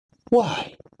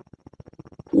Why?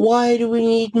 Why do we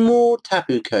need more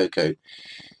Tapu Koko?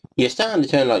 You're starting to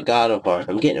turn like God of War.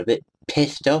 I'm getting a bit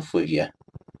pissed off with you.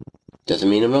 Doesn't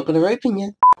mean I'm not going to open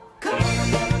you.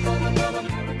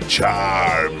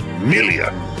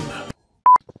 Charmeleon.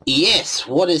 Yes,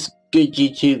 what is good,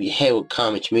 YouTube? You're here with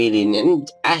Charmeleon, and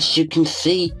as you can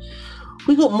see,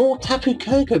 we got more Tapu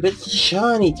Koko, but it's a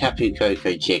shiny Tapu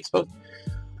Koko GX box.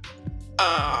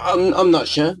 I'm not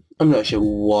sure. I'm not sure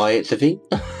why it's a thing,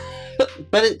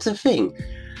 but it's a thing.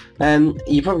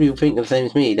 You probably will think the same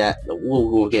as me, that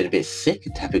we'll get a bit sick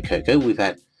of Tapu Koko. We've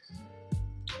had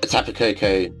a Tapu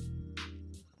Koko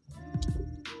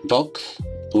box,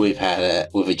 we've had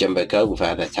with a jumbo card, we've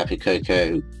had a Tapu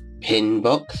Koko pin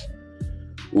box,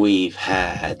 we've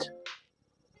had...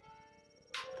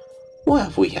 what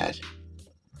have we had?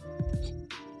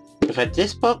 We've had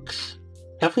this box.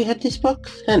 Have we had this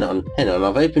box? Hang on,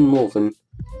 I've opened more than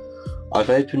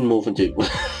two.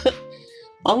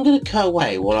 I'm gonna go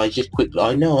away while I just quickly...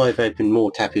 I know I've opened more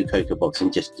Tapu Koko box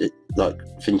than just the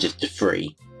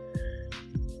 3.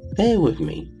 Bear with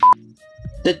me.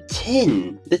 The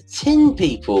tin,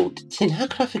 people, the tin. How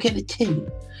could I forget the tin?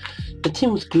 The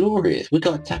tin was glorious. We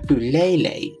got Tapu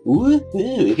Lele.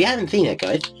 Woohoo! If you haven't seen it,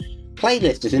 guys,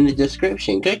 playlist is in the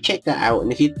description. Go check that out.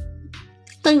 And if you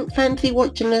don't fancy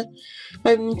watching the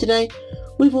opening today,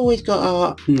 we've always got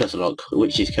our Nuzlocke,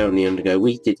 which is currently on the go.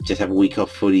 We did just have a week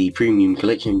off for the premium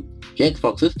collection GX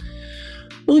boxes,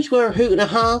 which were a hoot and a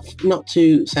half. Not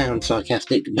to sound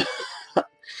sarcastic, but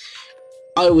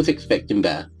I was expecting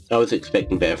better.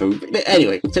 From... But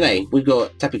anyway, today we've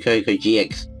got Tapu Koko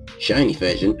GX shiny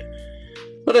version.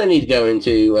 I don't need to go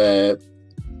into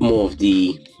more of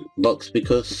the box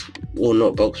because, or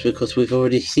not box, because we've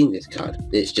already seen this card.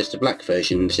 It's just a black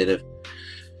version instead of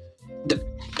the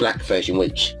black version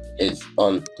which is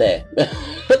on there.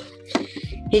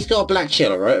 He's got a black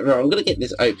shell, right? I'm gonna get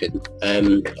this open.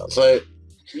 So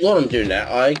while I'm doing that,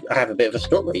 I have a bit of a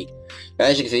story.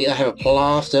 As you can see, I have a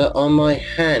plaster on my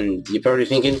hand. You're probably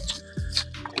thinking,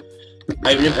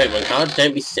 opening a Pokemon card,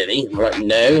 don't be silly. I'm like,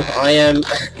 no, I am...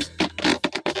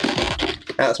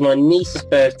 That's my niece's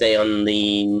birthday on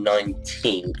the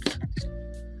 19th.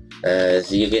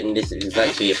 So you're getting this, it's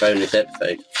actually a bonus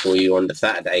episode for you on the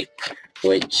Saturday,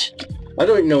 which I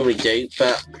don't normally do,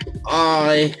 but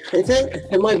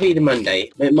it might be the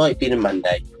Monday. It might be the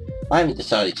Monday. I haven't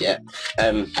decided yet.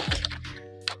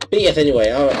 But yes, anyway,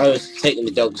 I was taking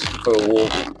the dogs for a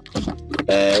walk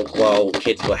while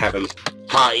kids were having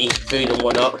party food and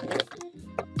whatnot,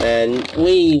 and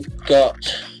we've got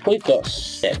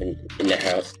 7 in the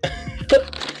house.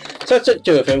 So I took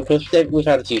 2 of them because we've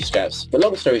had a few scraps. But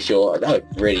long story short, I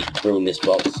really ruined this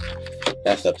box.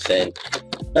 That's upsetting.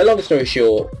 Long story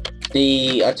short,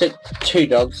 I took 2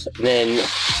 dogs, and then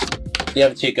the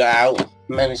other 2 got out,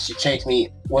 managed to chase me.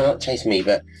 Well, not chase me,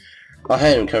 but I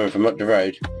heard them coming from up the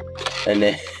road, and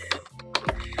then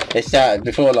they started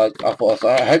before, like, I thought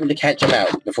I was hoping to catch them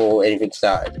out before anything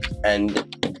started, and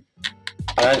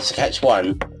I managed to catch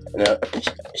one, and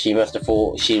she must have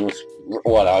thought she was,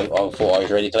 well, I thought I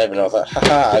was really clever, and I was like,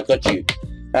 haha, I got you.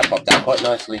 That popped out quite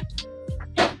nicely.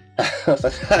 I was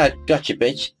like, haha, got you,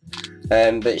 bitch.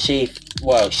 But she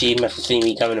must have seen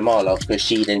me coming a mile off, because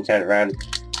she then turned around,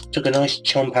 took a nice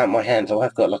chomp out my hand, so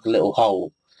I've got like a little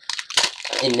hole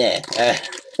in there.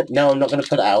 No, I'm not going to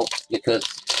put it out because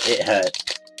it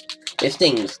hurts. It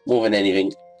stings more than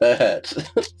anything, but it hurts.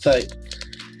 So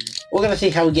we're going to see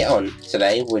how we get on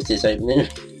today with this opening.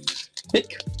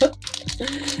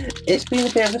 It's been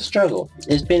a bit of a struggle.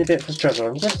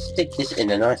 I'm going to stick this in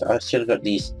a nice... I should have got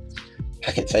these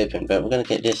packets open, but we're going to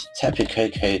get this Tapu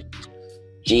Koko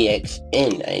GX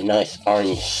in a nice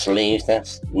orange sleeve.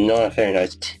 That's not very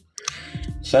nice.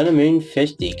 Sun and Moon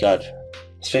 50, god,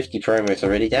 it's 50 promos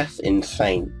already. That's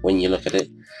insane when you look at it.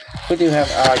 We do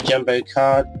have our jumbo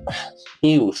card.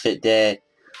 You will sit there.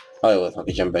 I always like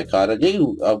a jumbo card.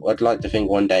 I'd like to think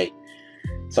one day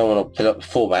someone will pull up the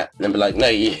format and be like, no,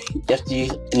 you have to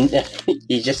use,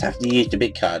 you just have to use the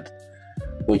big card,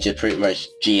 which is pretty much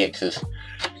GX's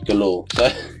galore.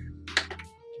 So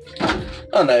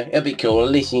oh no, it'll be cool.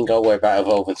 At least you can go worry about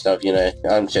Evolve and stuff, you know.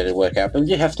 I'm sure it'll work out. But we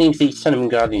do have Team C, Sun and Moon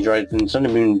Guardians Rising, Sun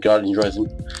and Moon Guardians Rising,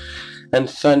 and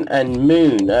Sun and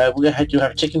Moon. We're going to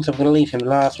have Chicken, so I'm going to leave him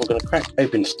last. We're going to crack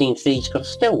open Steam Siege, because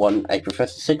I still want a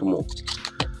Professor Sycamore.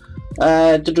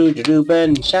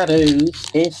 Burn Shadows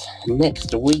is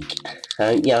next week.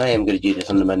 Yeah, I am going to do this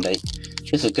on the Monday.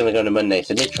 This is going to go on the Monday,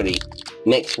 so literally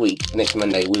next week, next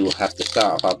Monday, we will have to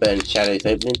start our Burn Shadows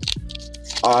opening.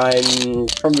 I'm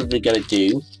probably going to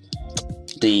do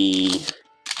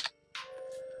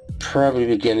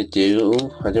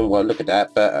I didn't want to look at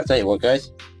that, but I'll tell you what,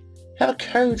 guys, have a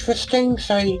code for Steam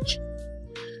Sage.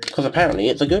 Because apparently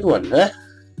it's a good one, huh?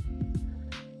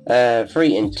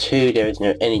 3 and 2, there is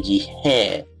no energy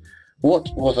here. What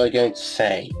was I going to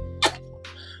say?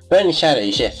 Burning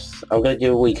Shadows, yes. I'm going to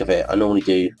do a week of it. I normally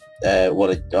do I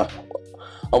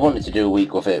wanted to do a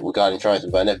week of it regarding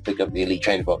Tristan, but I never picked up the Elite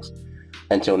Trainer Box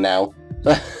until now.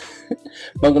 But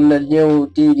I'm going to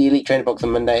do the Elite Trainer Box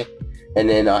on Monday, and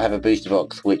then I'll have a booster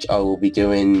box, which I will be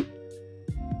doing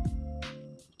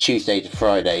Tuesday to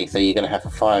Friday. So you're going to have a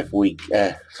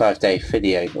 5-day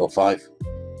video, or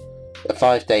a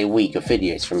 5-day week of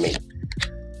videos from me.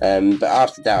 But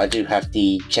after that I do have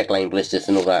the check lane blisters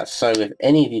and all that, so if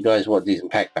any of you guys want to do some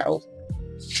pack battles,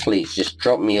 please just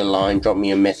drop me a line, drop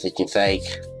me a message and say,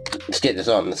 let's get this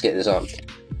on.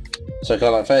 So kind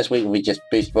of like first week will be just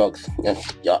boost box,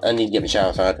 I need to get my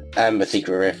shower card and my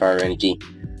secret rare fire energy.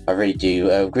 I really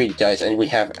do. Greedy dice, and we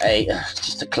have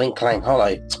just a clink clank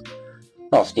hollow.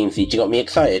 Oh, Steam Siege, you got me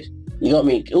excited. You got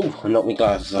me, ooh, knocked my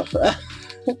glasses off.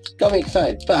 Got me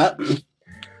excited, but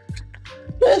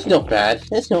it's not bad.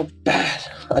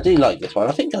 I do like this one.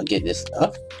 I think I'll get this.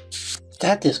 I've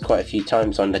had this quite a few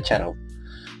times on the channel.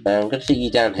 I'm going to see you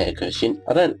down here, Christian.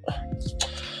 I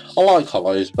like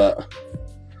hollows, but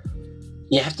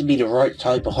you have to be the right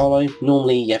type of hollow.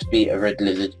 Normally you have to be a red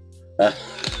lizard.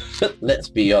 Let's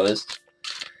be honest.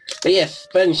 But yes,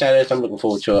 Burning Shadows, I'm looking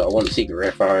forward to it. I want Secret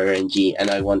Rare Fire RNG, and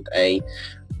I want I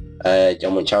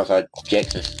want Charizard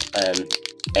GX,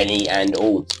 any and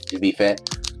all, to be fair.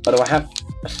 Although I have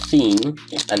seen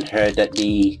and heard that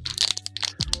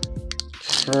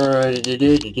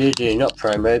not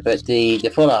promo, but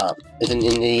the full art isn't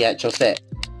in the actual set,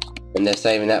 and they're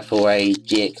saving that for a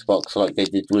GX box like they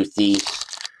did with the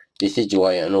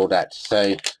Decidueye and all that.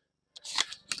 So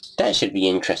that should be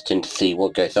interesting to see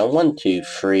what goes on. 1, 2,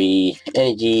 3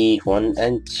 energy, 1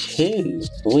 and 2.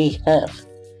 We have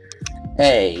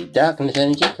a Darkness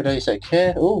energy for those that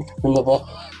care. Oh,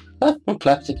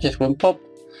 plastic just went pop.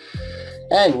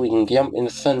 And we can jump in the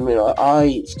Sun and Moon.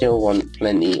 I still want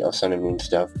plenty of Sun and Moon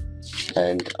stuff,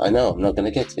 and I know I'm not going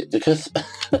to get it because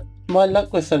my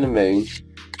luck with Sun and Moon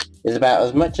is about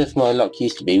as much as my luck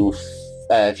used to be with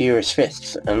Furious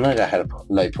Fists, and I know that had a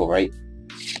low pull rate,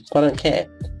 but I don't care.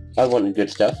 I want the good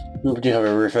stuff. We do have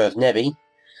a reverse Nebby.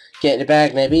 Get in the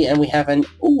bag, Nebby, and we have an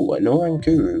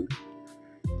Oranguru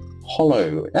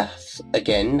Hollow. That's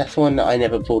one that I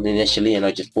never pulled initially, and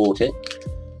I just bought it.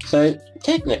 So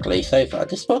technically, so far,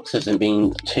 this box hasn't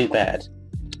been too bad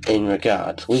in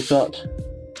regards. We've got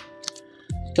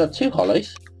 2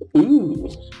 hollows. Ooh,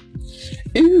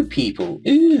 people,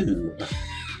 ooh.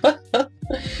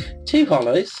 2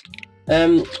 hollows.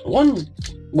 One,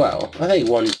 well, I think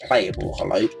one playable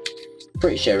hollow.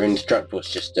 Pretty sure Instruct was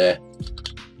just a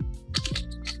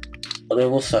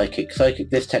level Psychic.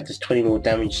 This attack does 20 more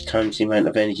damage times the amount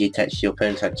of energy attached to your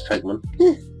opponent's active Pokemon.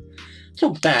 It's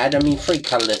not bad. I mean, 3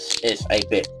 colourless is a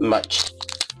bit much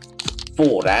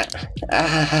for that.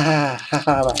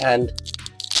 My hand.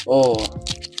 Oh.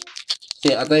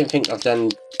 See, I don't think I've done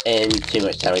too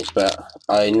much damage, but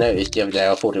I noticed the other day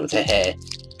I thought it was a hair.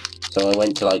 So I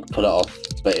went to like pull it off,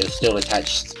 but it was still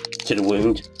attached to the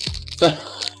wound. So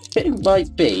it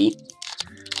might be...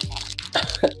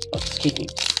 excuse me.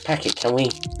 Packet, can we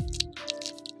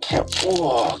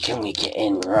get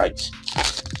in? Right.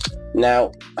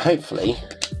 Now, hopefully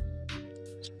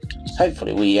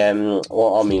we,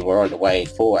 we're on the way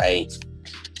for a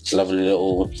lovely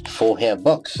little 4-hitter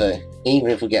box, so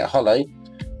even if we get a hollow,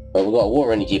 well, we've got a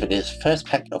water energy for this first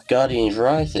pack of Guardians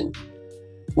Rising.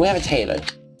 We have a Taylor,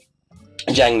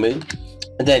 a Jangmu,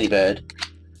 a Delibird,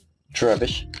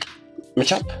 Trubbish,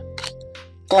 Machop,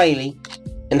 Glalie,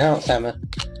 Enhanced Hammer,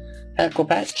 Aqua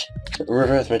Patch,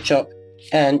 Reverse Machop,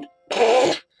 and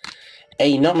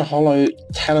a non-hollow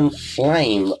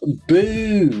Talonflame.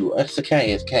 Boo! It's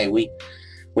okay. We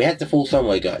had to fall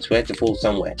somewhere, guys. We had to fall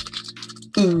somewhere.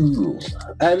 Ooh.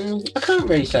 I can't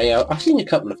really say. I've seen a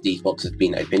couple of these boxes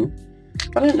being opened.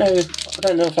 I don't know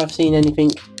if I've seen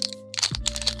anything.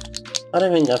 I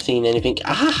don't think I've seen anything.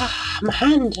 Ah, my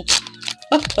hand!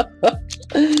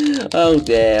 Oh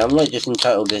dear, I'm not just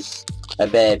entitled this. A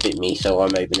bear bit me, so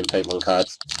I'm opening Pokemon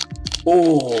cards.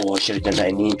 Oh, I should have done that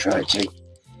in the intro, actually.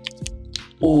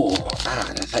 Oh,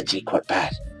 that's actually quite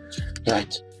bad.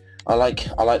 Right, I like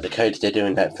the codes they're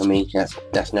doing that for me.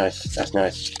 That's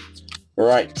nice.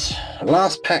 Right,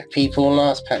 last pack, people.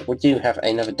 Last pack. We do have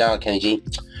another Dark Energy.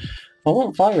 I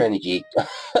want Fire Energy.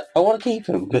 I want to keep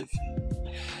them.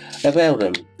 A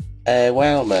Beldum,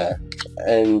 Walmer,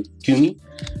 and Gumi.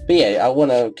 But yeah, I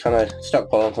want to kind of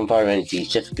stockpile on some Fire Energies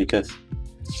just because,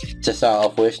 to start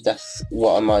off with, that's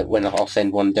what I might, when I'll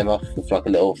send one of them off with like a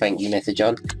little thank you message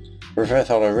on. Reverse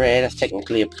Holo Rare, that's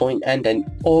technically a point, and an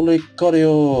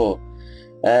Oligorio.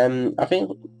 I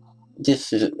think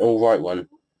this is an alright one.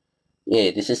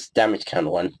 Yeah, this is damage counter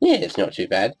one. Yeah, it's not too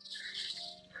bad.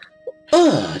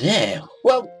 Oh, there.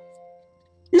 Well,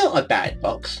 not a bad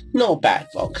box. Not a bad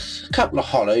box. A couple of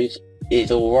holos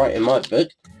is alright in my book.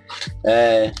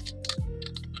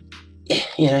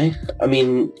 You know, I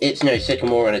mean, it's no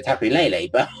Sycamore and a Tapu Lele,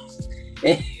 but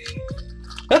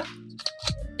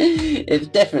it's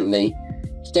definitely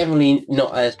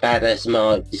not as bad as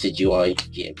my Decidueye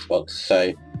GX box.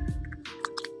 So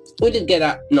we did get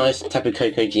that nice Tapu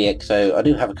Koko GX, so I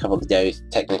do have a couple of those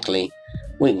technically.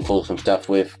 We can pull some stuff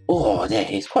with. Oh, there,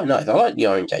 it's quite nice. I like the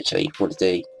orange actually for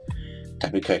the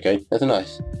Tapu Koko. That's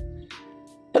nice.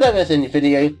 But that's the end of the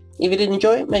video. If you did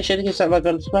enjoy it, make sure to give that like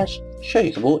button smash. Show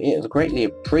your support, it is greatly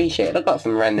appreciated. I've got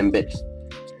some random bits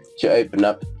to open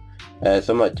up. So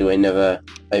I might do another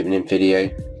opening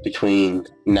video between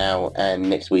now and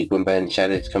next week when Burning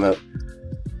Shadows come out.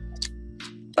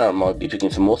 I might be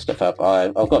picking some more stuff up.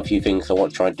 I've got a few things I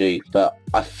want to try and do, but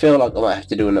I feel like I might have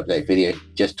to do an update video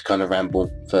just to kind of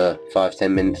ramble for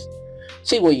 5-10 minutes.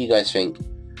 See what you guys think.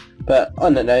 But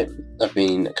on that note, I've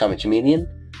been Comic Chameleon.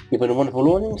 You've been a wonderful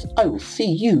audience. I will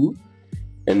see you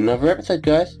in another episode,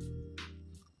 guys.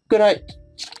 Good night.